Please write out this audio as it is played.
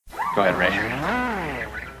Go ahead, Ray.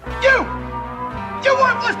 You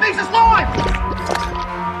worthless piece of slime!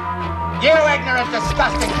 You ignorant,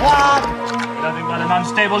 disgusting clod! Nothing but an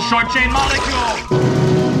unstable short-chain molecule!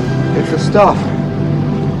 It's the stuff.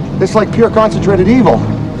 It's like pure concentrated evil.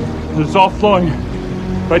 It's all flowing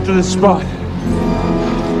right to this spot.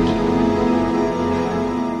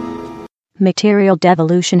 Material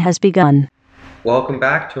devolution has begun. Welcome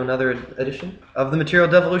back to another edition of the Material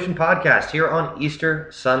Devolution Podcast here on Easter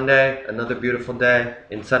Sunday, another beautiful day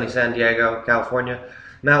in sunny San Diego, California.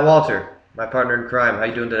 Matt Walter, my partner in crime, how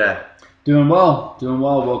you doing today? Doing well.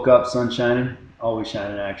 Woke up, sun shining. Always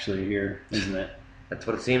shining actually here, isn't it? That's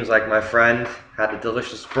what it seems like, my friend. Had a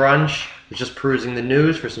delicious brunch. Was just perusing the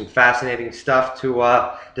news for some fascinating stuff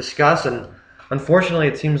to discuss, and unfortunately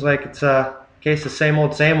it seems like it's a case of same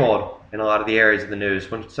old in a lot of the areas of the news,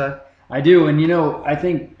 wouldn't you say? I do, and I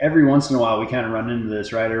think every once in a while we kind of run into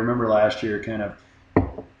this, right? I remember last year kind of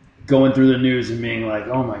going through the news and being like,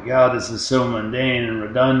 oh my God, this is so mundane and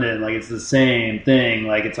redundant. Like, it's the same thing.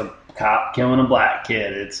 Like, it's a cop killing a black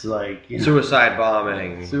kid. It's like, suicide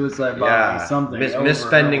bombing, something.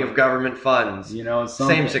 Misspending of government funds.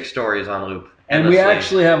 Same 6 stories on loop. And we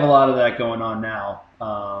actually have a lot of that going on now.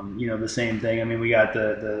 The same thing. I mean, we got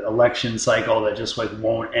the election cycle that just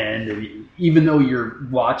won't end. And even though you're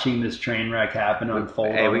watching this train wreck happen unfold.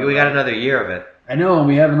 Hey, we got another year of it. I know, and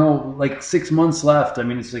we have 6 months left. I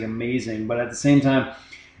mean, it's amazing. But at the same time,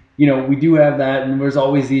 we do have that, and there's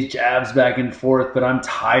always these jabs back and forth, but I'm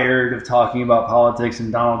tired of talking about politics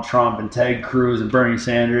and Donald Trump and Ted Cruz and Bernie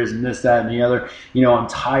Sanders and this, that, and the other. I'm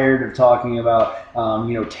tired of talking about,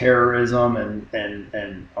 terrorism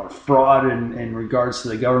and our fraud in regards to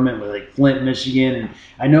the government with Flint, Michigan. And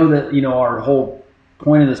I know that, our whole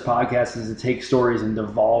point of this podcast is to take stories and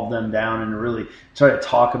devolve them down and really try to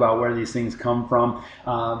talk about where these things come from.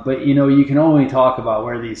 But, you can only talk about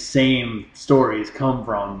where these same stories come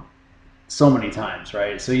from so many times,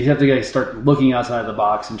 right? So you have to start looking outside the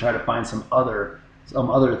box and try to find some other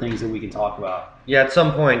things that we can talk about. Yeah, at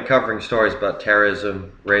some point, covering stories about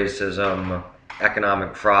terrorism, racism,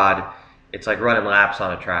 economic fraud, it's like running laps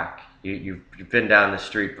on a track. You've been down the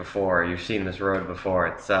street before, you've seen this road before.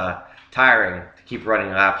 It's tiring to keep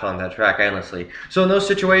running laps on that track endlessly. So in those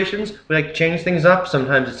situations, we like to change things up.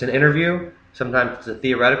 Sometimes it's an interview, sometimes it's a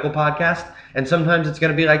theoretical podcast, and sometimes it's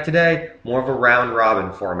going to be like today, more of a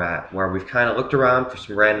round-robin format, where we've kind of looked around for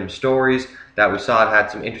some random stories that we saw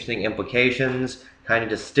had some interesting implications, kind of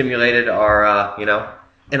just stimulated our,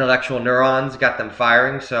 intellectual neurons, got them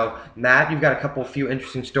firing. So, Matt, you've got a few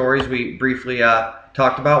interesting stories we briefly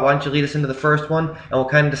talked about. Why don't you lead us into the first one, and we'll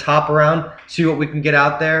kind of just hop around, see what we can get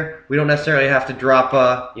out there. We don't necessarily have to drop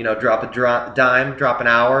a dime, drop an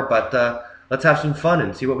hour, but let's have some fun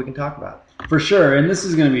and see what we can talk about. For sure, and this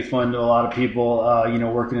is going to be fun to a lot of people,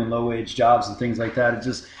 working in low-wage jobs and things like that. It's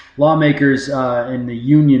just lawmakers in the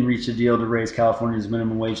union reached a deal to raise California's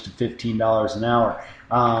minimum wage to $15 an hour.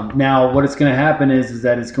 Now, what it's going to happen is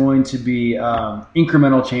that it's going to be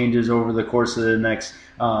incremental changes over the course of the next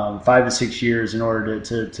 5 to 6 years in order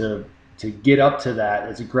to get up to that.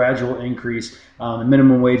 It's a gradual increase. The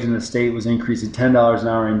minimum wage in the state was increased to $10 an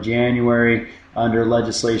hour in January under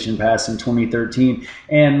legislation passed in 2013.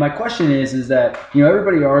 And my question is that,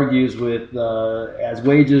 everybody argues with as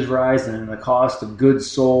wages rise and the cost of goods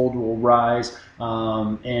sold will rise,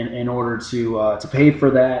 and in order to pay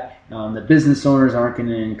for that, the business owners aren't going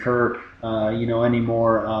to incur any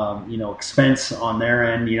more expense on their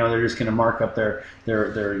end. They're just going to mark up their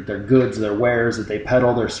goods, their wares that they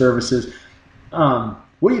peddle, their services.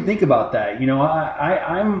 What do you think about that?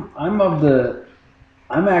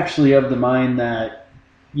 I'm actually of the mind that,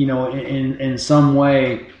 in some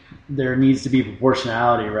way there needs to be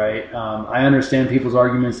proportionality, right? I understand people's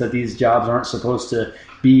arguments that these jobs aren't supposed to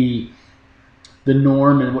be the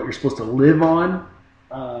norm and what you're supposed to live on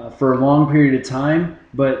for a long period of time.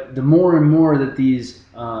 But the more and more that these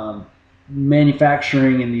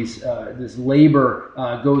manufacturing and this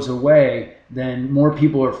labor goes away, then more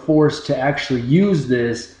people are forced to actually use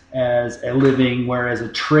this as a living, whereas a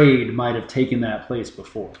trade might have taken that place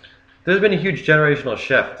before. There's been a huge generational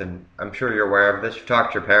shift, and I'm sure you're aware of this. You've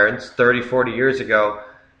talked to your parents. 30, 40 years ago,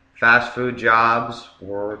 fast food jobs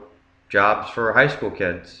were jobs for high school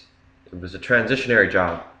kids. It was a transitionary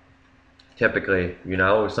job. Typically, it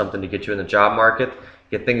was something to get you in the job market,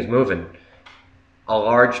 get things moving. A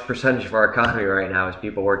large percentage of our economy right now is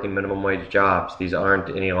people working minimum wage jobs. These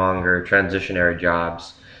aren't any longer transitionary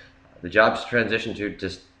jobs. The jobs to transition to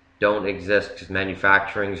just don't exist because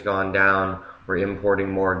manufacturing's gone down. We're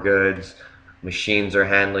importing more goods. Machines are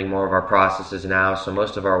handling more of our processes now. So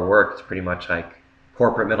most of our work is pretty much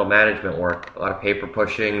corporate middle management work, a lot of paper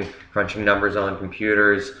pushing, crunching numbers on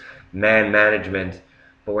computers, man management,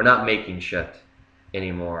 but we're not making shit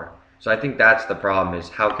anymore. So I think that's the problem, is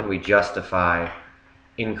how can we justify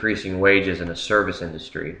increasing wages in a service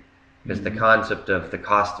industry? Because the concept of the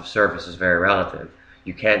cost of service is very relative.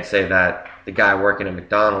 You can't say that the guy working at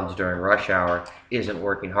McDonald's during rush hour isn't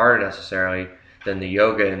working harder necessarily than the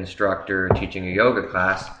yoga instructor teaching a yoga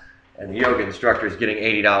class, and the yoga instructor is getting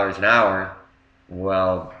 $80 an hour.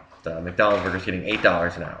 Well, the McDonald's worker is getting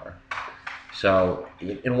 $8 an hour. So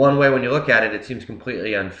in one way, when you look at it, it seems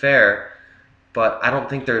completely unfair, but I don't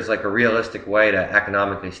think there's like a realistic way to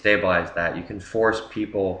economically stabilize that. You can force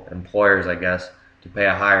people, employers, I guess, to pay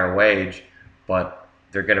a higher wage, but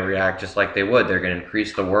they're going to react just like they would. They're going to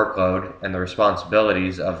increase the workload and the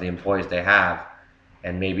responsibilities of the employees they have,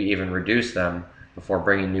 and maybe even reduce them before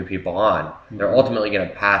bringing new people on. They're ultimately going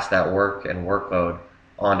to pass that work and workload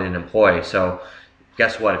on to an employee. So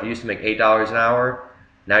guess what? If you used to make $8 an hour,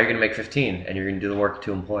 now you're going to make $15, and you're going to do the work of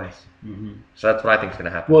 2 employees. So that's what I think is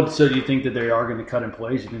going to happen. Well, so do you think that they are going to cut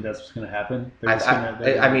employees? You think that's what's going to happen?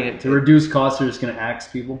 To to reduce costs, they're just going to axe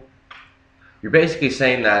people? You're basically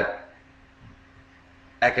saying that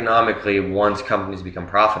economically, once companies become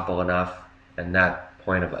profitable enough, and that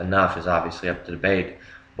point of enough is obviously up to debate,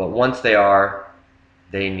 but once they are,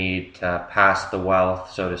 they need to pass the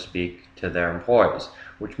wealth, so to speak, to their employees,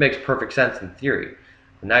 which makes perfect sense in theory.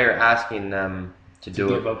 But now you're asking them to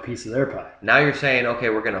give up a piece of their pie. Now you're saying,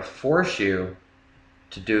 okay, we're going to force you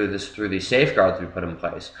to do this through these safeguards we put in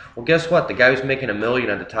place. Well, guess what? The guy who's making $1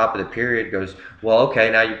 million at the top of the period goes, well,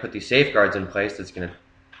 okay, now you put these safeguards in place that's going to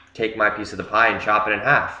take my piece of the pie and chop it in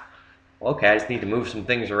half. Well, okay, I just need to move some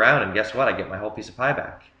things around, and guess what? I get my whole piece of pie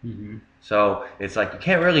back. So it's like, you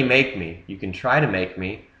can't really make me. You can try to make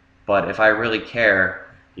me, but if I really care,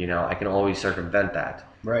 I can always circumvent that.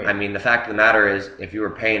 Right. I mean, the fact of the matter is, if you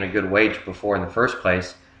were paying a good wage before in the first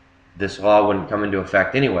place, this law wouldn't come into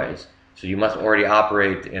effect anyways. So you must already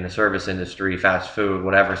operate in a service industry, fast food,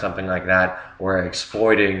 whatever, something like that, where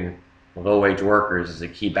exploiting low-wage workers is a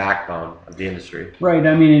key backbone of the industry. Right.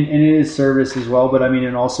 I mean, and it is service as well, but I mean,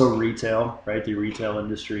 and also retail, right? The retail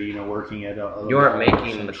industry, working at a you aren't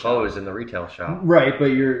making the clothes in the retail shop. Right,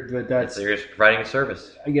 but that's... So you're just providing a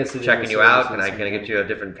service. I guess it's checking you out, and I'm going to get you a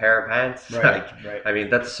different pair of pants. Right, right. I mean,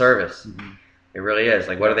 that's service. It really is.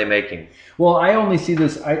 Like, what are they making? Well, I only see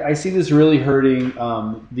this... I see this really hurting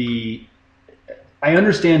I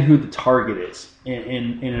understand who the target is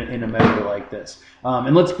in a measure like this,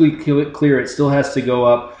 and let's be clear. It still has to go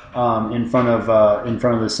up in front of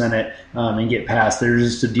the Senate and get passed. There's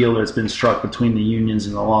just a deal that's been struck between the unions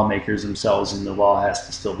and the lawmakers themselves, and the law has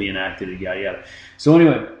to still be enacted. Yada yada. So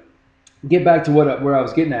anyway, get back to where I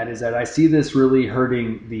was getting at is that I see this really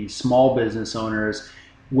hurting the small business owners,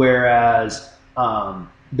 whereas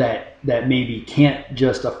that maybe can't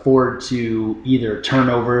just afford to either turn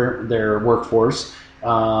over their workforce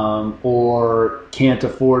or can't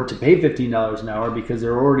afford to pay $15 an hour because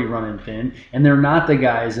they're already running thin, and they're not the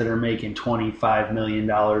guys that are making $25 million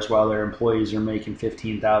while their employees are making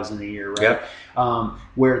 $15,000 a year, right? Yep.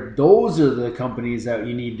 Where those are the companies that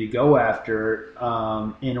you need to go after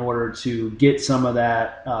in order to get some of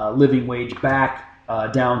that living wage back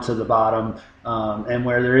down to the bottom, and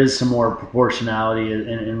where there is some more proportionality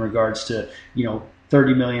in regards to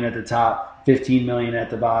 30 million at the top, 15 million at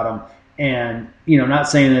the bottom, and not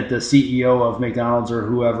saying that the CEO of McDonald's or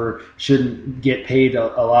whoever shouldn't get paid a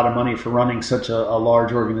lot of money for running such a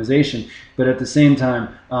large organization, but at the same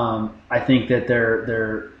time, I think that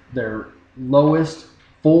their lowest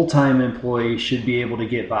full-time employee should be able to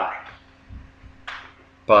get by.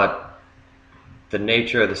 But the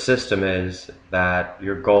nature of the system is that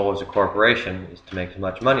your goal as a corporation is to make as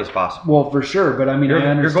much money as possible. Well, for sure, but I mean, I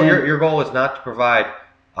understand. Your goal is not to provide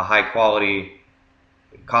a high-quality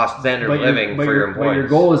cost standard of living for your employees. But your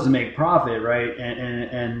goal is to make profit, right?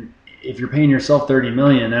 And if you're paying yourself $30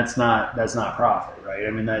 million, that's not profit, right?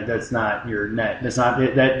 I mean, that's not your net. That's not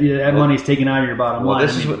that money's taken out of your bottom line.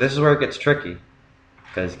 This is where it gets tricky,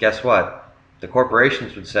 because guess what? The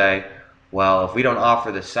corporations would say, well, if we don't offer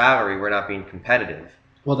this salary, we're not being competitive.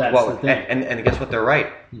 Well, that's the thing. And guess what? They're right.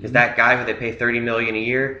 Because that guy who they pay $30 million a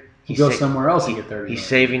year, he goes somewhere else and get $30 million. He's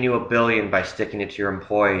saving you $1 billion by sticking it to your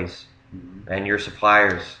employees and your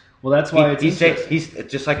suppliers. Well, that's why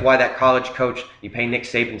it's just like why that college coach, you pay Nick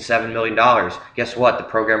Saban $7 million. Guess what? The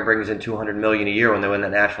program brings in $200 million a year when they win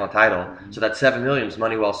that national title. So that $7 million is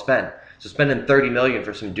money well spent. So spending $30 million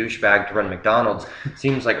for some douchebag to run McDonald's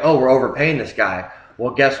seems like, oh, we're overpaying this guy.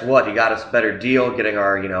 Well, guess what? He got us a better deal, getting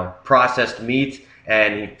our processed meat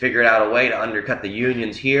and he figured out a way to undercut the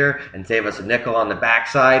unions here and save us a nickel on the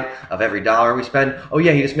backside of every dollar we spend. Oh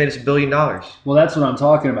yeah, he just made us $1 billion. Well, that's what I'm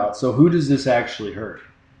talking about. So who does this actually hurt,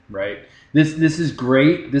 right? This is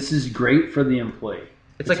great. This is great for the employee.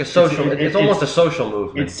 It's like a social. It's almost a social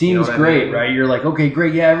movement. It seems great, right? You're like, okay,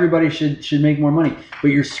 great, yeah, everybody should make more money, but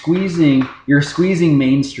you're squeezing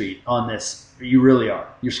Main Street on this. You really are.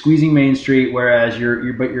 You're squeezing Main Street, whereas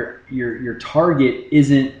your target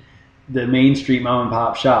isn't the Main Street mom and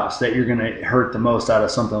pop shops that you're going to hurt the most out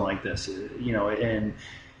of something like this, And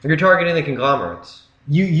you're targeting the conglomerates.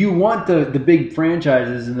 You want the big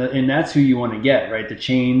franchises, and that's who you want to get, right? The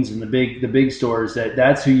chains and the big stores.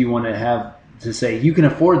 That's who you want to have. To say you can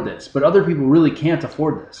afford this, but other people really can't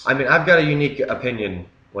afford this. I mean, I've got a unique opinion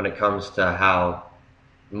when it comes to how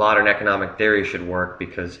modern economic theory should work,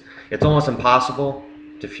 because it's almost impossible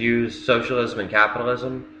to fuse socialism and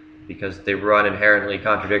capitalism because they run inherently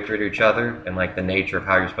contradictory to each other and like the nature of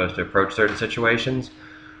how you're supposed to approach certain situations.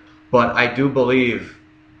 But I do believe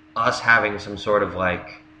us having some sort of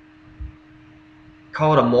like,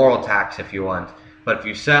 call it a moral tax if you want, but if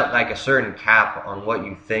you set like a certain cap on what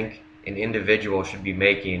you think an individual should be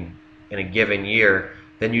making in a given year,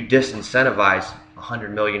 then you disincentivize $100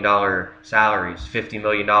 million salaries, $50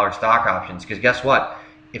 million stock options. Because guess what?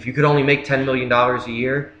 If you could only make $10 million a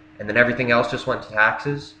year and then everything else just went to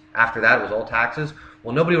taxes, after that it was all taxes,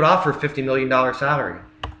 well, nobody would offer a $50 million salary.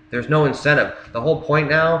 There's no incentive. The whole point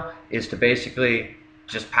now is to basically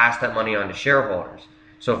just pass that money on to shareholders.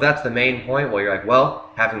 So if that's the main point, well, you're like, well,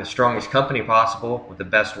 having the strongest company possible with the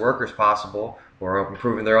best workers possible, or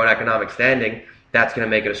improving their own economic standing, that's going to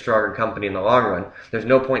make it a stronger company in the long run. There's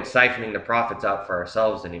no point siphoning the profits out for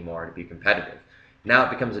ourselves anymore to be competitive. Now it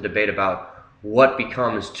becomes a debate about what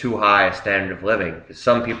becomes too high a standard of living. Because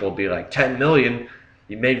some people will be like, 10 million,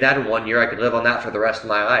 you made that in 1 year, I could live on that for the rest of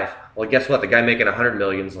my life. Well, guess what? The guy making 100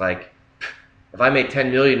 million is like, if I made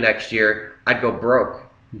 10 million next year, I'd go broke.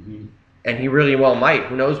 Mm-hmm. And he really well might.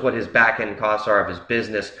 Who knows what his back-end costs are of his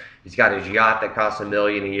business. He's got his yacht that costs $1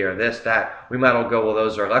 million a year, this, that. We might all go, well,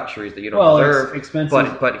 those are luxuries that you don't deserve. It's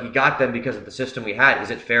expensive. But he got them because of the system we had.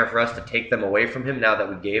 Is it fair for us to take them away from him now that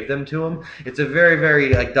we gave them to him? It's a very,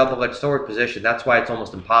 very like double-edged sword position. That's why it's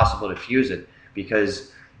almost impossible to fuse it,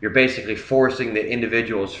 because you're basically forcing the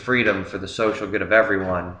individual's freedom for the social good of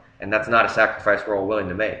everyone. And that's not a sacrifice we're all willing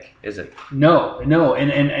to make, is it? No.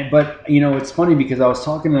 But it's funny because I was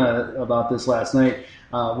talking about this last night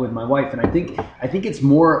with my wife, and I think it's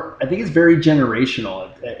very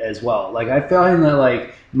generational as well. Like I find that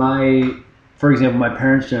like for example, my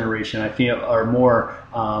parents' generation, I feel are more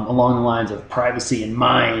along the lines of privacy and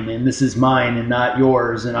mine, and this is mine and not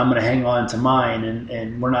yours, and I'm going to hang on to mine,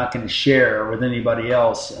 and we're not going to share with anybody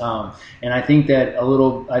else. And I think that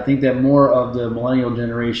more of the millennial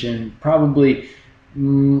generation, probably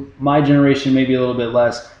my generation, maybe a little bit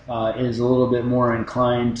less, is a little bit more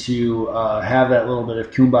inclined to have that little bit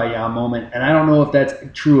of kumbaya moment. And I don't know if that's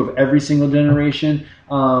true of every single generation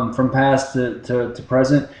from past to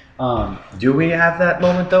present. Do we have that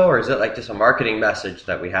moment though, or is it like just a marketing message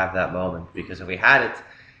that we have that moment? Because if we had it,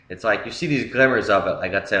 it's like you see these glimmers of it,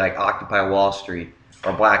 like let's say like Occupy Wall Street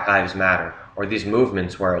or Black Lives Matter, or these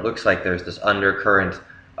movements where it looks like there's this undercurrent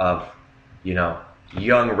of,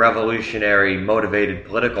 young revolutionary motivated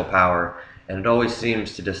political power, and it always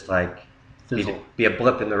seems to just like be a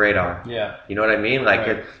blip in the radar. Yeah. You know what I mean? Like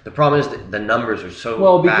right. The problem is that the numbers are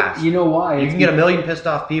so vast. You know why? You can get 1 million pissed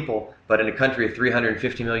off people, but in a country of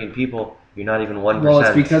 350 million people, you're not even 1%. Well,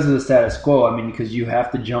 it's because of the status quo. I mean, because you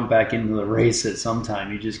have to jump back into the race at some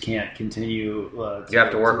time. You just can't continue. You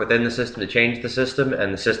have to work within the system to change the system,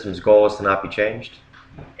 and the system's goal is to not be changed.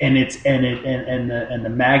 And the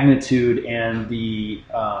magnitude and the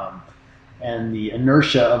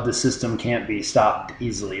inertia of the system can't be stopped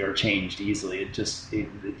easily or changed easily. It just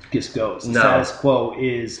goes. The status quo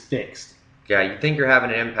is fixed. Yeah, you think you're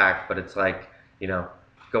having an impact, but it's like,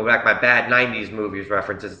 go back my bad 90s movies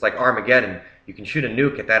references. It's like Armageddon. You can shoot a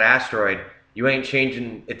nuke at that asteroid. You ain't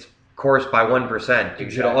changing its course by 1%. You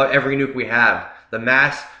can shoot every nuke we have. The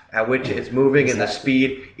mass at which it's moving and the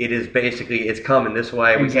speed, it's coming this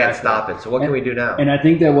way. We can't stop it. So what can we do now? And I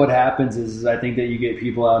think that what happens is I think that you get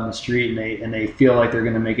people out in the street and they feel like they're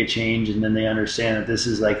going to make a change, and then they understand that this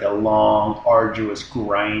is like a long, arduous,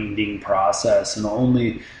 grinding process, and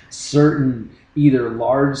only certain either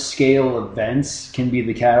large-scale events can be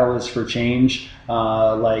the catalyst for change,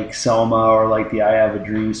 like Selma or like the I Have a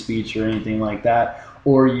Dream speech or anything like that,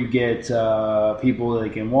 or you get people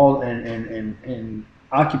like in Wall and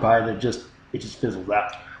Occupy that it just fizzles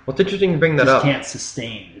out. Well, it's interesting to bring that up. Can't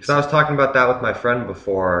sustain. Because I was talking about that with my friend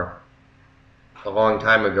before, a long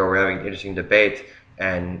time ago. We're having an interesting debate,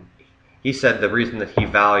 And he said the reason that he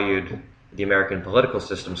valued the American political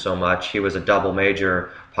system so much, he was a double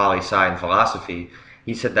major, poli-sci and philosophy.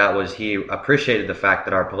 He said that was he appreciated the fact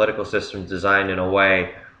that our political system is designed in a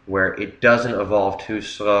way where it doesn't evolve too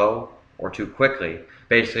slow or too quickly.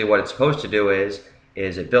 Basically what it's supposed to do is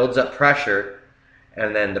it builds up pressure,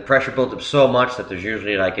 and then the pressure builds up so much that there's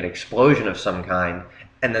usually like an explosion of some kind,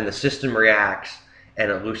 and then the system reacts and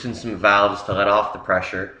it loosens some valves to let off the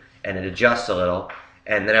pressure, and it adjusts a little,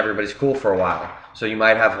 and then everybody's cool for a while. So you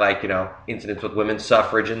might have like, incidents with women's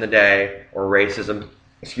suffrage in the day, or racism,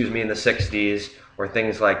 in the 60s, or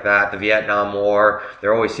things like that, the Vietnam War.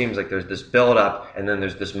 There always seems like there's this build-up, and then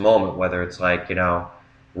there's this moment, whether it's like,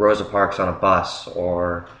 Rosa Parks on a bus,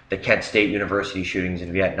 or the Kent State University shootings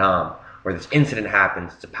in Vietnam, where this incident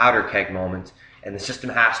happens, it's a powder keg moment, and the system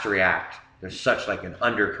has to react. There's such like an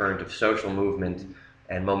undercurrent of social movement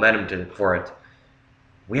and momentum for it.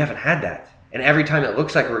 We haven't had that. And every time it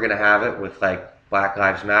looks like we're going to have it with like Black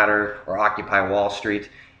Lives Matter or Occupy Wall Street,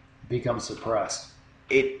 becomes suppressed.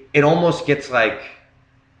 It almost gets like...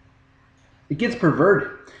 It gets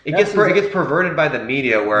perverted. It gets perverted by the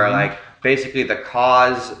media, where like basically the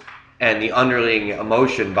cause and the underlying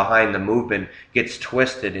emotion behind the movement gets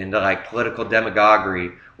twisted into like political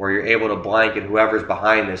demagoguery, where you're able to blanket whoever's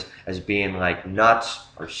behind this as being like nuts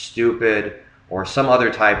or stupid or some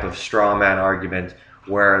other type of straw man argument,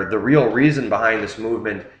 where the real reason behind this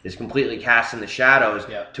movement is completely cast in the shadows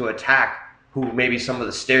to attack who maybe some of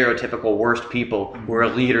the stereotypical worst people who are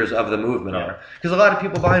leaders of the movement are. Because a lot of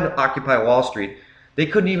people behind Occupy Wall Street, they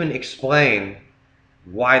couldn't even explain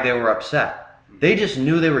why they were upset. They just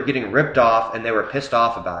knew they were getting ripped off and they were pissed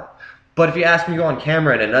off about it. But if you ask them to go on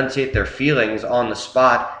camera and enunciate their feelings on the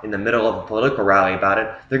spot in the middle of a political rally about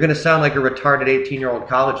it, they're going to sound like a retarded 18-year-old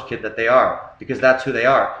college kid that they are, because that's who they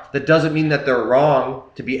are. That doesn't mean that they're wrong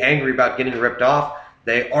to be angry about getting ripped off.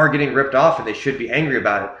 They are getting ripped off and they should be angry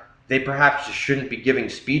about it. They perhaps just shouldn't be giving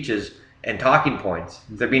speeches and talking points.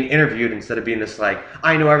 They're being interviewed instead of being this like,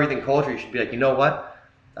 I know everything culture. You should be like, you know what?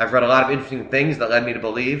 I've read a lot of interesting things that led me to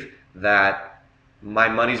believe that my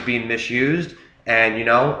money's being misused, and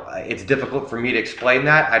it's difficult for me to explain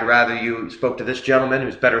that. I'd rather you spoke to this gentleman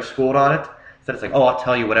who's better schooled on it. Instead it's like, I'll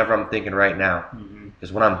tell you whatever I'm thinking right now.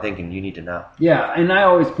 Because what I'm thinking, you need to know. Yeah, and I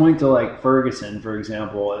always point to like Ferguson, for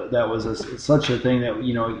example. That was such a thing that,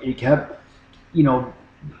 it kept,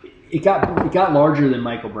 it got larger than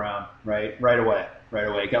Michael Brown, right away.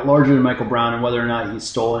 It got larger than Michael Brown, and whether or not he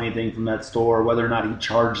stole anything from that store, whether or not he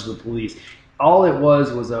charged the police. All it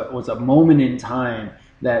was a moment in time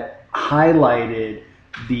that highlighted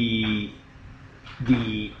the.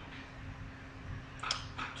 It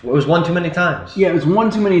was one too many times. Yeah, it was one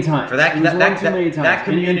too many times. For that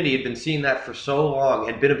community had been seeing that for so long,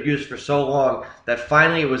 had been abused for so long, that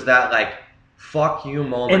finally it was that like, fuck you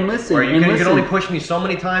moment. And listen, where you can only push me so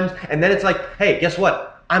many times, and then it's like, hey, guess what?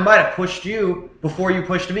 I might have pushed you before you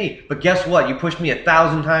pushed me, but guess what? You pushed me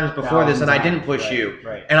 1,000 times before this, and I didn't push you.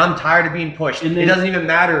 Right. And I'm tired of being pushed. Then, it doesn't even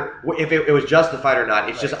matter if it was justified or not.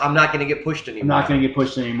 It's just I'm not going to get pushed anymore. I'm not going to get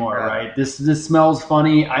pushed anymore, right? This smells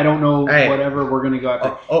funny. I don't know, whatever. We're going to go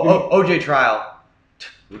after. OJ trial.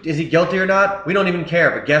 Is he guilty or not? We don't even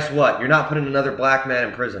care, but guess what? You're not putting another black man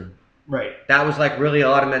in prison. Right. That was like really a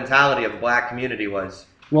lot of mentality of the black community was.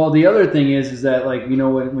 Well, the other thing is that, like,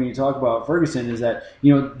 when you talk about Ferguson, is that,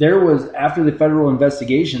 there was, after the federal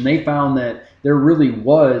investigation, they found that there really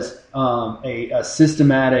was a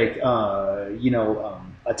systematic,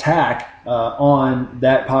 attack on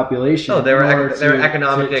that population. No, they were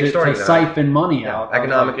economically extorting them. To siphon money out.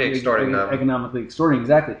 Economically extorting them. Economically extorting,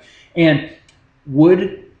 exactly. And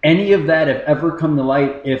would any of that have ever come to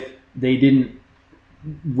light if they didn't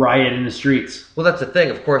riot in the streets? Well, that's the thing,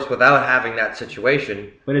 of course, without having that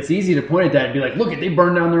situation. But it's easy to point at that and be like, look, they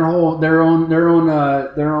burned down their own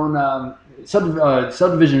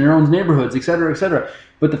subdivision, their own neighborhoods, et cetera, et cetera.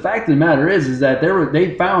 But the fact of the matter is that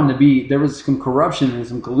they found there was some corruption and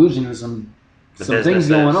some collusion and some things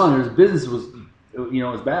going on. Their business was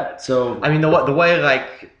was bad. So I mean, the way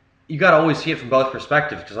like you got to always see it from both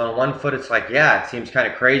perspectives, because on one foot it's like, yeah, it seems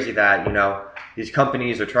kind of crazy that these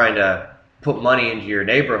companies are trying to put money into your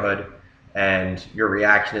neighborhood, and your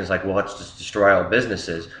reaction is like, well, let's just destroy all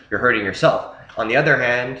businesses. You're hurting yourself. On the other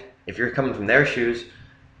hand, if you're coming from their shoes,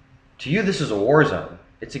 to you this is a war zone.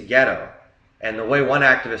 It's a ghetto. And the way one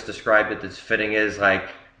activist described it that's fitting is like,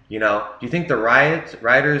 do you think the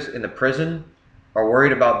rioters in the prison are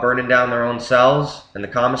worried about burning down their own cells in the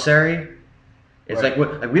commissary? It's right.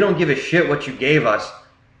 like we don't give a shit what you gave us,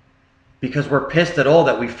 because we're pissed at all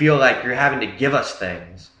that we feel like you're having to give us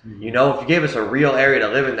things. Mm-hmm. If you gave us a real area to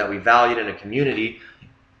live in that we valued in a community,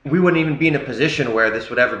 we wouldn't even be in a position where this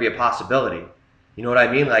would ever be a possibility. You know what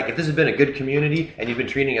I mean? Like, if this has been a good community and you've been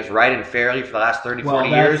treating us right and fairly for the last 30, 40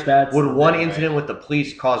 years, would one incident with the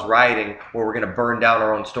police cause rioting where we're going to burn down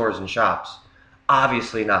our own stores and shops?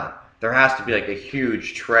 Obviously not. There has to be like a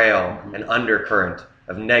huge trail, an undercurrent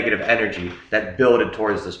of negative energy that builded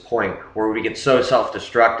towards this point where we get so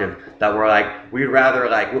self-destructive that we're like, we'd rather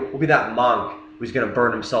like, we'll be that monk who's going to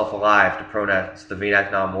burn himself alive to protest the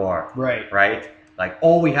Vietnam War. Right? Like,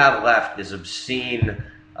 all we have left is obscene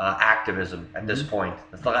activism at this point.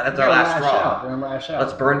 That's our last straw.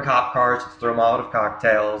 Let's burn cop cars. Let's throw Molotov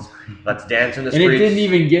cocktails. Let's dance in the streets. And it didn't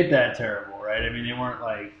even get that terrible, right? I mean, they weren't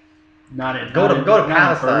like go to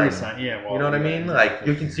Palestine. Yeah, well, you know what I mean? Like,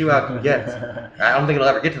 you can see how it can get. I don't think it'll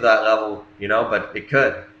ever get to that level, but it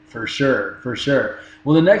could. For sure.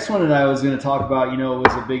 Well, the next one that I was going to talk about,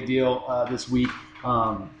 was a big deal this week.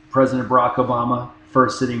 President Barack Obama,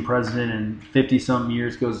 first sitting president in 50-something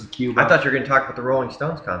years, goes to Cuba. I thought you were going to talk about the Rolling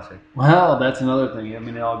Stones concert. Well, that's another thing. I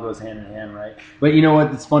mean, it all goes hand in hand, right? But you know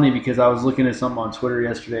what? It's funny because I was looking at something on Twitter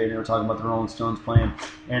yesterday, and they were talking about the Rolling Stones playing,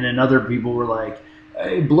 and then other people were like,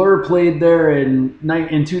 hey, Blur played there in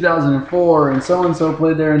 2004, and so-and-so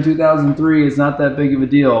played there in 2003. It's not that big of a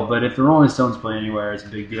deal. But if the Rolling Stones play anywhere, it's a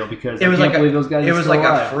big deal because I can't believe those guys are still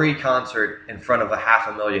alive. A free concert in front of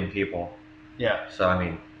 500,000 people. Yeah. So, I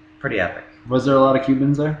mean, pretty epic. Was there a lot of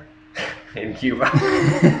Cubans there? In Cuba?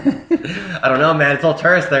 I don't know, man. It's all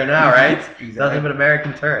tourists there now, right? Exactly. Nothing but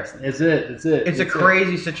American tourists. It's it. It's a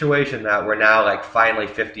crazy situation that we're now, like, finally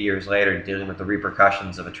 50 years later dealing with the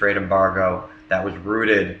repercussions of a trade embargo that was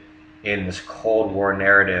rooted in this Cold War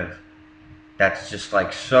narrative that's just,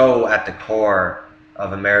 like, so at the core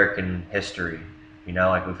of American history.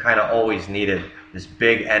 Like, we've kind of always needed this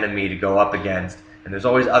big enemy to go up against, and there's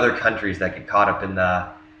always other countries that get caught up in the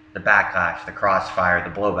backlash, the crossfire,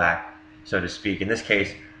 the blowback, so to speak. In this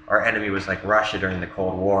case, our enemy was like Russia during the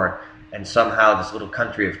Cold War, and somehow this little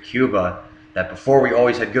country of Cuba that before we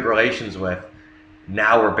always had good relations with,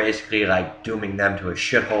 now we're basically like dooming them to a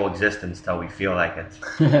shithole existence till we feel like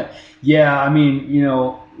it. Yeah, I mean,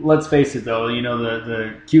 let's face it though,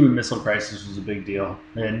 the Cuban Missile Crisis was a big deal.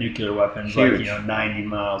 They had nuclear weapons, huge. 90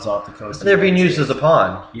 miles off the coast. They're being used as a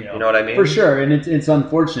pawn. You know what I mean? For sure, and it's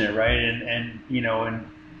unfortunate, right? And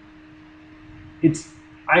it's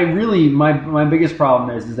my biggest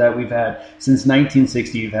problem is that we've had since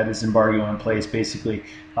 1960 you've had this embargo in place, basically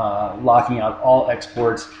locking out all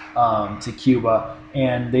exports to Cuba,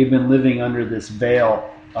 and they've been living under this veil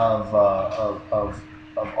of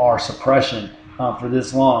our suppression for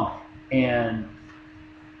this long, and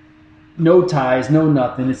no ties, no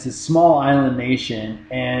nothing. It's a small island nation,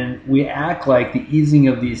 and we act like the easing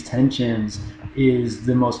of these tensions is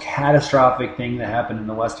the most catastrophic thing that happened in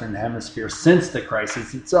the Western Hemisphere since the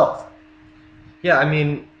crisis itself. Yeah, I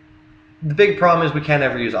mean, the big problem is we can't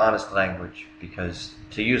ever use honest language, because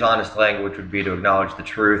to use honest language would be to acknowledge the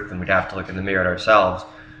truth, and we'd have to look in the mirror at ourselves,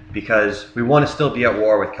 because we want to still be at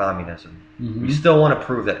war with communism. Mm-hmm. We still want to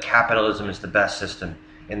prove that capitalism is the best system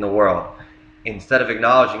in the world. Instead of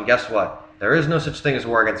acknowledging, guess what? There is no such thing as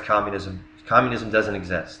war against communism. Communism doesn't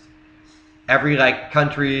exist. Every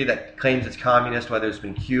country that claims it's communist, whether it's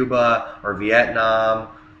been Cuba or Vietnam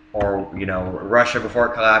or Russia before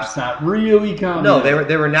it collapsed, it's not really communist. No,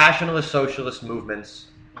 they were nationalist socialist movements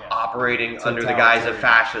operating under the guise of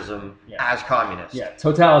fascism as communists. Yeah,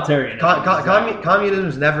 totalitarian.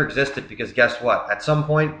 Communism's never existed because guess what? At some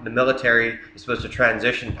point, the military is supposed to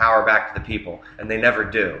transition power back to the people, and they never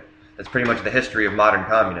do. That's pretty much the history of modern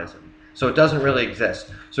communism. So it doesn't really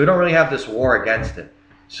exist. So we don't really have this war against it.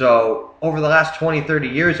 So over the last 20, 30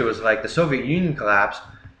 years, it was like the Soviet Union collapsed,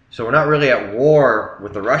 so we're not really at war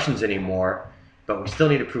with the Russians anymore, but we still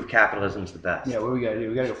need to prove capitalism's the best. Yeah, what we got to do?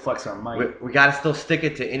 We got to go flex our might. We got to still stick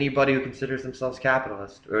it to anybody who considers themselves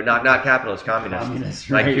capitalist, or not capitalist, communist,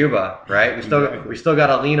 right. Like Cuba, right? We still got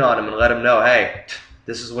to lean on them and let them know, hey,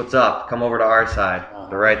 this is what's up. Come over to our side,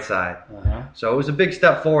 the right side. So it was a big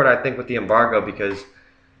step forward, I think, with the embargo because,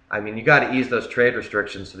 I mean, you got to ease those trade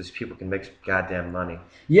restrictions so these people can make some goddamn money.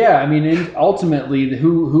 Yeah, I mean, ultimately,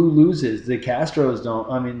 who loses? The Castros don't.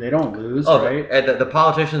 I mean, they don't lose, right? The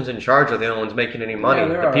politicians in charge are the only ones making any money.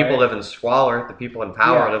 Yeah, the people live in squalor. The people in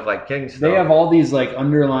power live like kings. They have all these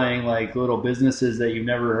underlying little businesses that you've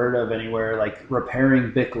never heard of anywhere, like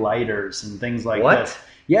repairing Bic lighters and things like that.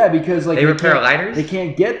 Yeah, because they repair lighters? They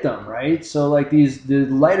can't get them, right? So the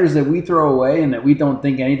lighters that we throw away and that we don't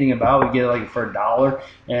think anything about, we get for $1,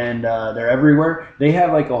 and they're everywhere. They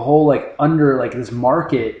have a whole under this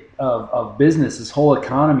market of business, this whole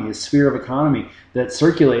economy, this sphere of economy that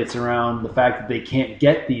circulates around the fact that they can't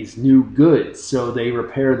get these new goods, so they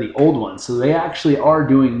repair the old ones. So they actually are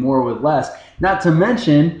doing more with less. Not to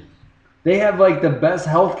mention, they have like the best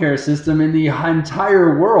healthcare system in the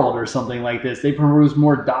entire world, or something like this. They produce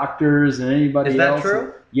more doctors than anybody else. Is that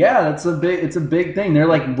true? Yeah, it's a big thing. They're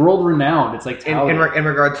like world renowned. It's like in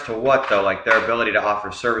regards to what though? Like their ability to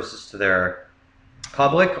offer services to their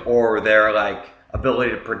public, or their like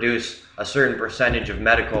ability to produce a certain percentage of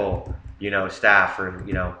medical, staff, or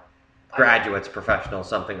graduates, professionals,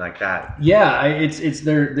 something like that. Yeah, it's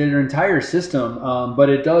their entire system, but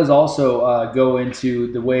it does also go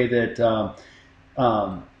into the way that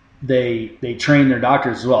they train their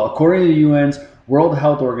doctors as well. According to the UN's World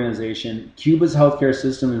Health Organization, Cuba's healthcare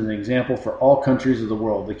system is an example for all countries of the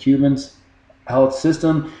world. The Cuban's health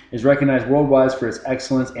system is recognized worldwide for its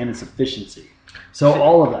excellence and its efficiency. So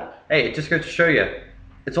all of that. Hey, it just goes to show you,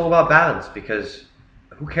 it's all about balance, because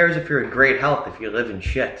who cares if you're in great health if you live in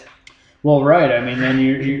shit? Well, right. I mean,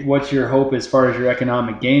 then what's your hope as far as your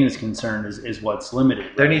economic gain is concerned is what's limited.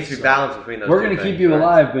 Right? There needs to be balance between those. We're going to keep you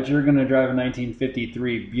alive, but you're going to drive a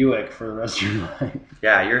 1953 Buick for the rest of your life.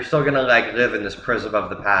 Yeah, you're still going to live in this prism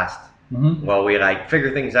of the past while we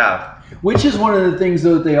figure things out. Which is one of the things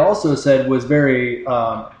though that they also said was very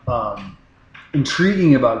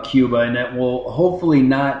intriguing about Cuba, and that will hopefully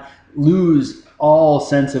not lose all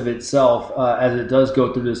sense of itself as it does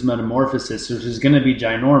go through this metamorphosis, which is going to be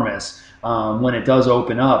ginormous when it does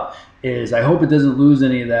open up. Is I hope it doesn't lose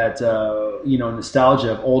any of that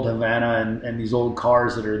nostalgia of old Havana and these old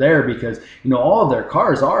cars that are there, because all of their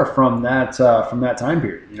cars are from that time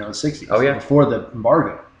period, the 60s. Oh yeah, before the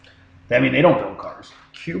embargo. I mean, they don't build cars.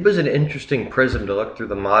 Cuba's an interesting prism to look through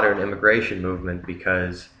the modern immigration movement,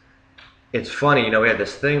 because it's funny. We had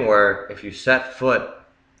this thing where if you set foot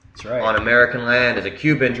on American land as a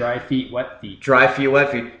Cuban, dry feet, wet feet. Dry feet,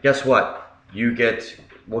 wet feet. Guess what?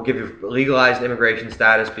 We'll give you legalized immigration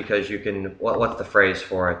status, because you can. What's the phrase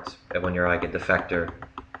for it when you're like a defector?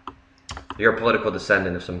 You're a political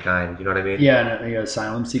descendant of some kind. You know what I mean? Yeah, an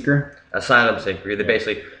asylum seeker. Asylum seeker. They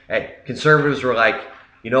basically, conservatives were like,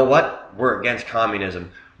 you know what? We're against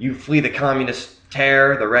communism. You flee the communist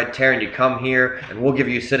terror, the red terror, and you come here, and we'll give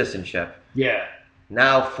you citizenship. Yeah.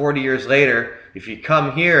 Now, 40 years later, if you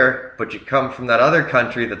come here, but you come from that other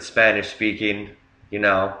country that's Spanish speaking,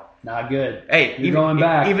 not good. Hey, you're going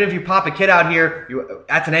back. Even if you pop a kid out here,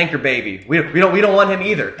 that's an anchor baby. We don't want him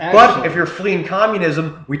either. Actually, but if you're fleeing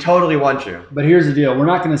communism, we totally want you. But here's the deal: we're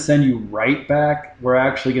not going to send you right back. We're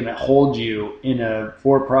actually going to hold you in a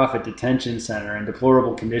for-profit detention center in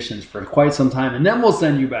deplorable conditions for quite some time, and then we'll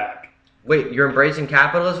send you back. Wait, you're embracing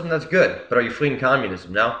capitalism? That's good. But are you fleeing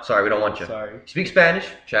communism? No? Sorry, we don't want you. Sorry. Speak Spanish?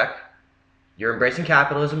 Check. You're embracing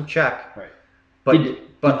capitalism? Check. Right.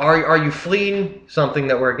 But are you fleeing something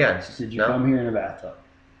that we're against? Did you come here in a bathtub?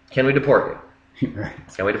 Can we deport you? Right.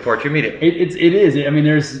 Can we deport you immediately? It is. I mean,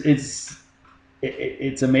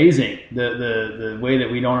 it's amazing the way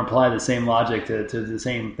that we don't apply the same logic to the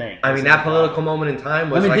same thing. I mean, that political moment in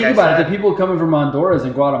time was. Think about it. The people coming from Honduras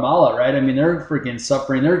and Guatemala, right? I mean, they're freaking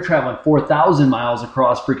suffering. They're traveling 4,000 miles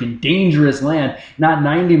across freaking dangerous land, not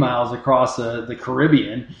 90 miles across the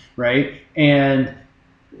Caribbean, right? And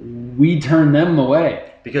we turn them away.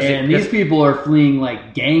 These people are fleeing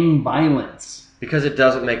like gang violence. Because it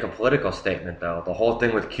doesn't make a political statement, though. The whole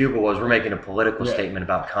thing with Cuba was we're making a political statement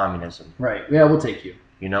about communism. Right. Yeah, we'll take you.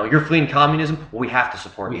 You're fleeing communism. Well, we have to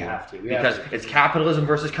support you. We have to. Because it's capitalism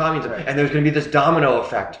versus communism. Right. And there's going to be this domino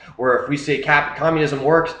effect where if we say communism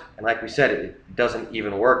works, and like we said, it doesn't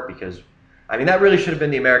even work, because, that really should have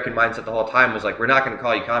been the American mindset the whole time, was like, we're not going to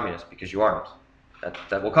call you communist because you aren't.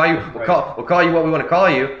 We'll call you what we want to call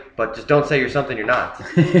you, but just don't say you're something you're not.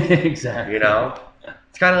 Exactly.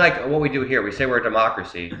 It's kind of like what we do here. We say we're a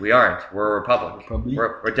democracy. We aren't. We're a republic.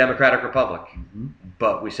 We're a democratic republic. Mm-hmm.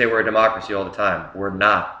 But we say we're a democracy all the time. We're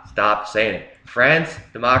not. Stop saying it. France,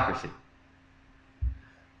 democracy.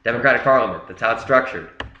 Democratic parliament. That's how it's structured.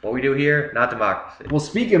 What we do here, not democracy. Well,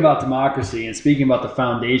 speaking about democracy and speaking about the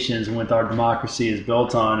foundations and what our democracy is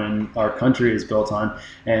built on and our country is built on,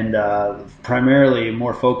 and primarily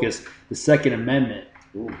more focused, the Second Amendment.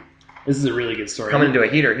 Ooh. This is a really good story. Coming into a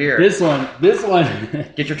heater here. This one.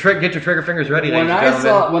 Get your trigger fingers ready.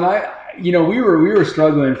 We were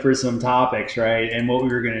struggling for some topics, right, and what we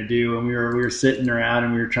were going to do, and we were sitting around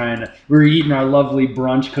and we were eating our lovely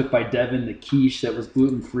brunch cooked by Devin, the quiche that was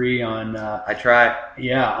gluten free on. I try.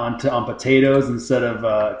 Yeah, on potatoes instead of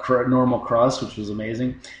normal crust, which was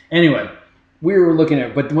amazing. Anyway, we were looking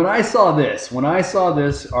at, but when I saw this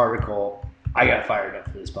article, I got fired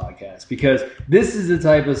up for this podcast, because this is the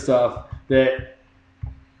type of stuff that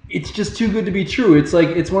it's just too good to be true. It's like,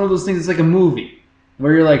 it's one of those things. It's like a movie.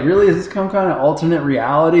 where you're like, really, is this some kind of alternate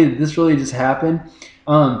reality? Did this really just happen?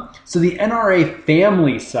 So the NRA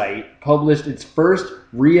Family site published its first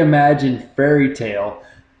reimagined fairy tale,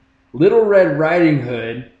 Little Red Riding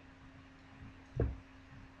Hood,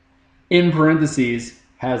 in parentheses,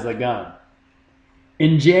 has a gun,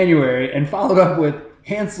 in January, and followed up with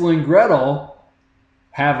Hansel and Gretel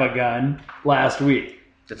have a gun last week.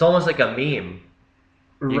 It's almost like a meme.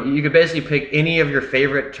 You could basically pick any of your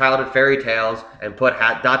favorite childhood fairy tales and put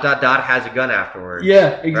has a gun afterwards.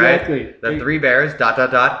 Yeah, exactly. Right? The Three Bears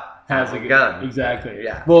has a gun. Exactly.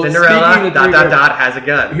 Yeah. Well, Cinderella has a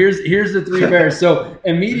gun. Here's the Three Bears. So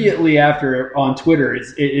immediately after on Twitter,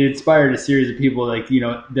 it inspired a series of people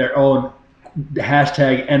their own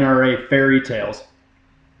hashtag NRA fairy tales,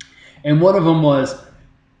 and one of them was,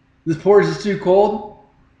 "This porch is too cold.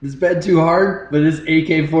 This bed too hard, but this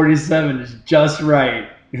AK-47 is just right.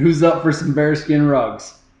 Who's up for some bearskin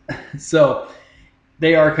rugs?" So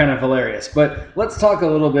they are kind of hilarious. But let's talk a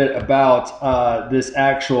little bit about this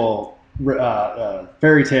actual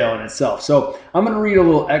fairy tale in itself. So I'm going to read a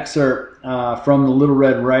little excerpt from the Little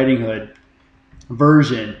Red Riding Hood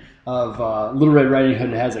version of Little Red Riding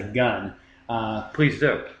Hood Has a Gun. Please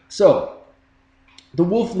do. So, the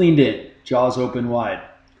wolf leaned in, jaws open wide,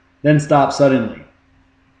 then stopped suddenly.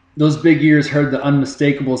 Those big ears heard the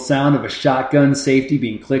unmistakable sound of a shotgun safety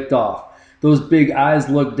being clicked off. Those big eyes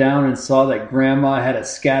looked down and saw that Grandma had a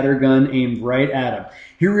scattergun aimed right at him.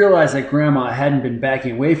 He realized that Grandma hadn't been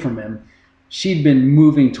backing away from him. She'd been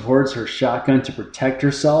moving towards her shotgun to protect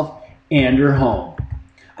herself and her home.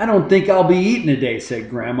 "I don't think I'll be eaten today," said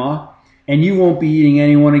Grandma, "and you won't be eating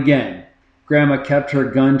anyone again." Grandma kept her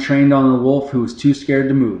gun trained on the wolf, who was too scared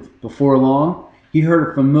to move. Before long, he heard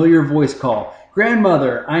a familiar voice call,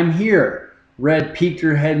 "Grandmother, I'm here." Red peeked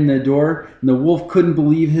her head in the door, and the wolf couldn't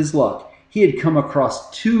believe his luck. He had come across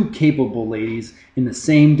two capable ladies in the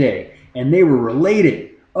same day, and they were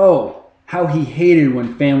related. Oh, how he hated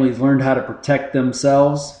when families learned how to protect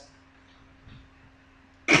themselves.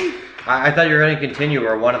 I thought you were going to continue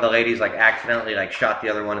where one of the ladies accidentally shot the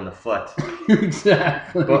other one in the foot.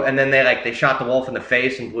 Exactly. And then they shot the wolf in the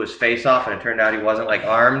face and blew his face off, and it turned out he wasn't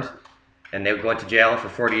armed. And they went to jail for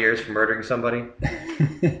 40 years for murdering somebody.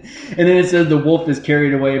 And then it says the wolf is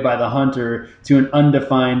carried away by the hunter to an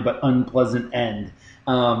undefined but unpleasant end.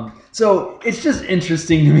 So it's just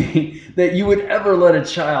interesting to me that you would ever let a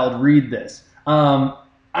child read this. I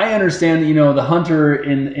understand that, the hunter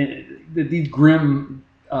in these grim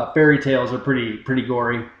fairy tales are pretty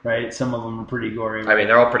gory, right? Some of them are pretty gory. I mean,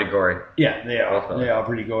 they're all pretty gory. Yeah, they are. They are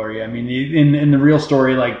pretty gory. I mean, in the real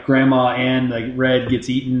story, Grandma and Red gets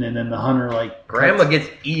eaten, and then the hunter Grandma gets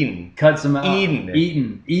eaten. Cuts him out.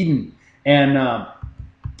 Eaten. And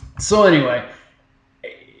so anyway,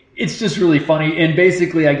 it's just really funny. And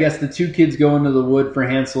basically, I guess the two kids go into the wood for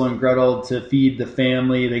Hansel and Gretel to feed the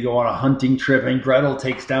family. They go on a hunting trip, and Gretel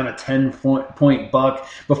takes down a 10-point buck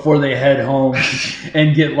before they head home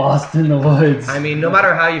and get lost in the woods. I mean, no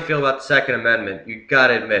matter how you feel about the Second Amendment, you got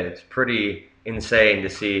to admit it's pretty insane to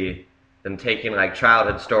see them taking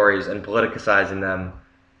childhood stories and politicizing them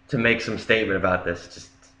to make some statement about this. Just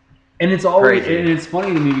And it's always, crazy. and it's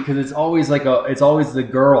funny to me because it's always it's always the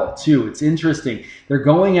girl too. It's interesting. They're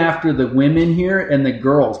going after the women here and the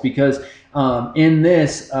girls because in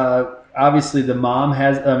this, obviously the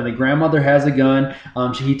the grandmother has a gun.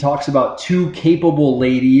 He talks about two capable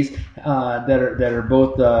ladies that are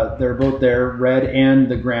both there, Red and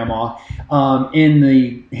the grandma. In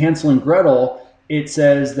the Hansel and Gretel, it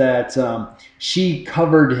says that she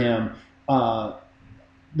covered him.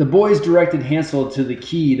 The boys directed Hansel to the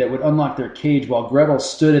key that would unlock their cage while Gretel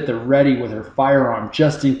stood at the ready with her firearm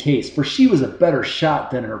just in case, for she was a better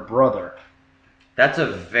shot than her brother. That's a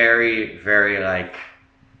very, very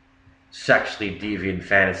sexually deviant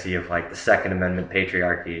fantasy of the Second Amendment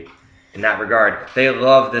patriarchy. In that regard, they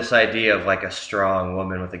love this idea of a strong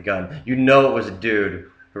woman with a gun. It was a dude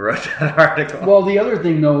who wrote that article. Well, the other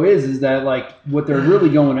thing though is that what they're really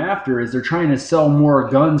going after is they're trying to sell more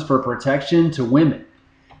guns for protection to women.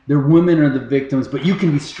 The women are the victims, but you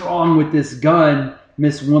can be strong with this gun,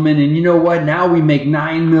 Miss Woman. And you know what? Now we make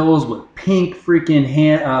 9mm with pink freaking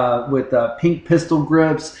pink pistol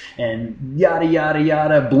grips and yada yada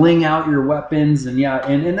yada. Bling out your weapons and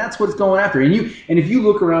and that's what's going after. And if you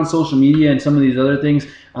look around social media and some of these other things,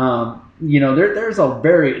 there's a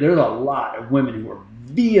lot of women who are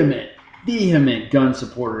vehement gun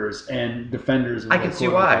supporters and defenders. I can see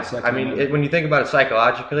why. I mean, when you think about it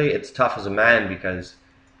psychologically, it's tough as a man because.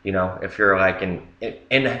 If you're an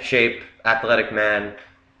in shape, athletic man,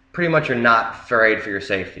 pretty much you're not afraid for your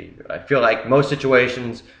safety. I feel most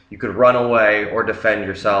situations you could run away or defend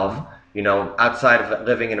yourself. you know, outside of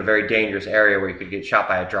living in a very dangerous area where you could get shot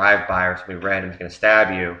by a drive-by or somebody random is going to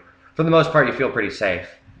stab you, for the most part, you feel pretty safe.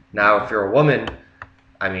 Now, if you're a woman,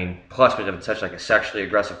 I mean, plus we live in such like a sexually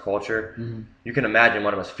aggressive culture, you can imagine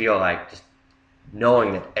what it must feel like just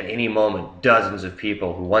knowing that at any moment dozens of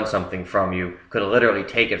people who want something from you could literally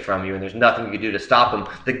take it from you, and there's nothing you can do to stop them.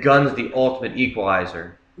 The gun's the ultimate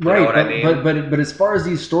equalizer. You know what I mean? But as far as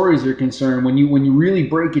these stories are concerned, when you really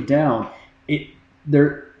break it down,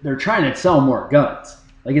 they're trying to sell more guns.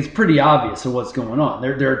 Like, it's pretty obvious of what's going on.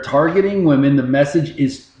 They're targeting women. The message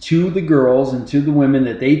is to the girls and to the women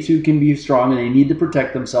that they too can be strong and they need to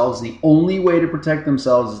protect themselves. The only way to protect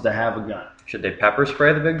themselves is to have a gun. Should they pepper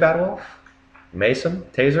spray the big bad wolf? Mace him?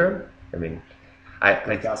 Taser him? I mean,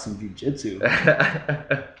 I got some jujitsu.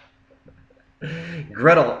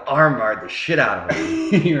 Gretel armbarred the shit out of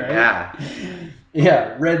him. Right? Yeah.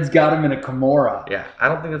 Yeah, Red's got him in a Kimura. Yeah, I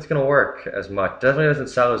don't think it's going to work as much. Definitely doesn't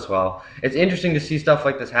sell as well. It's interesting to see stuff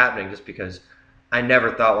like this happening just because I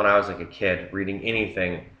never thought when I was like a kid reading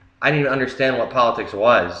anything, I didn't even understand what politics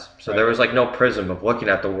was. So there was like no prism of looking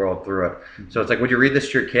at the world through it. So it's like, would you read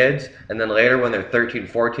this to your kids? And then later when they're 13,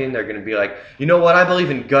 14, they're going to be like, you know what? I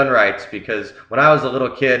believe in gun rights because when I was a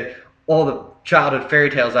little kid, all the childhood fairy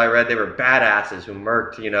tales I read, they were badasses who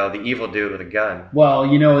murked, you know, the evil dude with a gun. Well,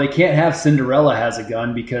 you know, they can't have Cinderella has a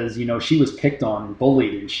gun because, you know, she was picked on and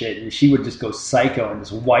bullied and shit, and she would just go psycho and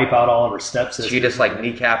just wipe out all of her stepsisters. She just, like,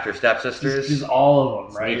 kneecapped her stepsisters? Just all of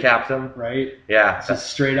them, right? Kneecapped them? Right? Yeah. It's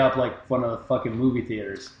just straight up like one of the fucking movie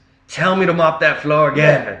theaters. Tell me to mop that floor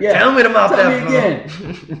again. Yeah. Tell me to mop that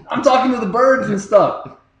floor. Again. I'm talking to the birds and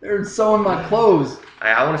stuff. They're sewing my clothes.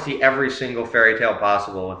 I want to see every single fairy tale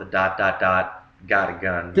possible with a ... got a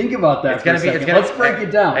gun. Think about that. Let's break it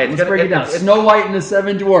down. Hey, Let's break it down. Snow White and the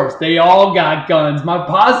Seven Dwarfs. They all got guns. My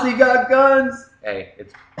posse got guns. Hey,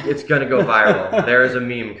 it's gonna go viral. There is a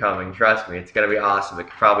meme coming. Trust me, it's gonna be awesome. It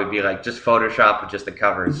could probably be like just Photoshop with just the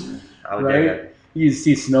covers. I would dig it. You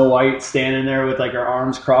see Snow White standing there with like her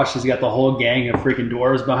arms crossed. She's got the whole gang of freaking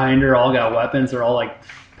dwarves behind her. All got weapons. They're all like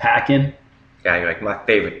packing. Yeah, you're like, my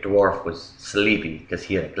favorite dwarf was Sleepy because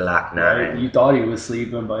he had a Glock 9. Right? You thought he was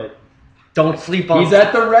sleeping, but don't sleep on. He's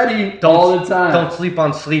at the ready all the time. Don't sleep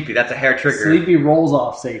on Sleepy. That's a hair trigger. Sleepy rolls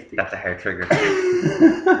off safety. That's a hair trigger.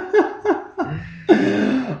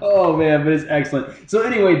 Oh man, but it's excellent. So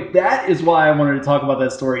anyway, that is why I wanted to talk about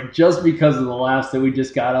that story, just because of the laughs that we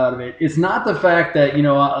just got out of it. It's not the fact that, you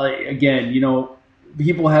know, again, you know,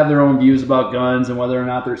 people have their own views about guns and whether or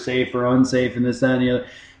not they're safe or unsafe and this, that, and the other.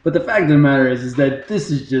 But the fact of the matter is that this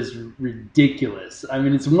is just ridiculous. I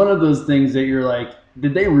mean, it's one of those things that you're like,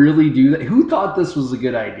 did they really do that? Who thought this was a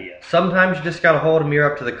good idea? Sometimes you just got to hold a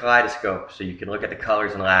mirror up to the kaleidoscope so you can look at the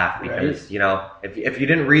colors and laugh. Because, right? You know, if you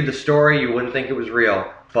didn't read the story, you wouldn't think it was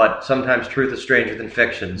real. But sometimes truth is stranger than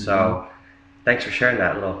fiction. So thanks for sharing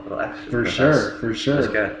that little extra. For sure. That's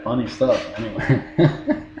good. Funny stuff. Anyway.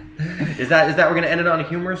 Is that we're going to end it on a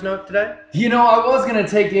humorous note today? You know, I was going to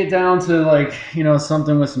take it down to like, you know,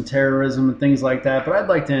 something with some terrorism and things like that, but I'd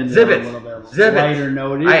like to end it on a little bit lighter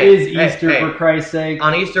note. It is Easter, for Christ's sake.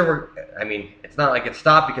 On Easter, it's not like it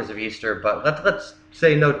stopped because of Easter, but let's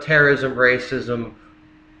say no terrorism, racism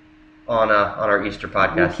on our Easter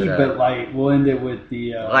podcast. We'll keep it light. We'll end it with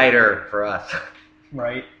the lighter for us.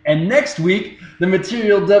 Right. And next week, the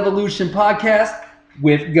Material Devolution podcast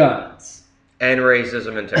with guns. And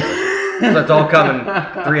racism and terrorism. So it's all coming.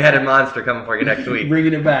 Three-headed monster coming for you next week.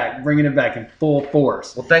 Bringing it back in full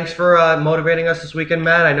force. Well, thanks for motivating us this weekend,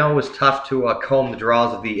 Matt. I know it was tough to comb the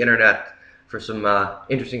draws of the internet for some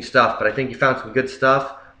interesting stuff, but I think you found some good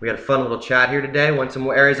stuff. We had a fun little chat here today. Went some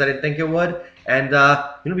more areas I didn't think it would. And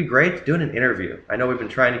it'll be great doing an interview. I know we've been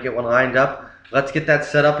trying to get one lined up. Let's get that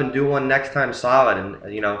set up and do one next time solid.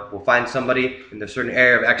 And, you know, we'll find somebody in a certain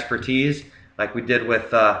area of expertise, like we did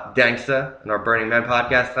with Dangsta in our Burning Men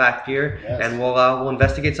podcast last year, and we'll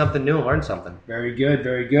investigate something new and learn something. Very good,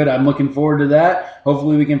 very good. I'm looking forward to that.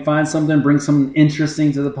 Hopefully we can find something, bring something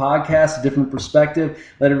interesting to the podcast, a different perspective,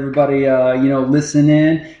 let everybody listen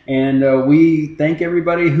in, and we thank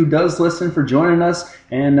everybody who does listen for joining us,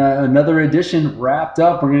 and another edition wrapped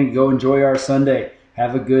up. We're going to go enjoy our Sunday.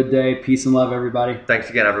 Have a good day. Peace and love, everybody. Thanks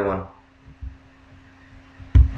again, everyone.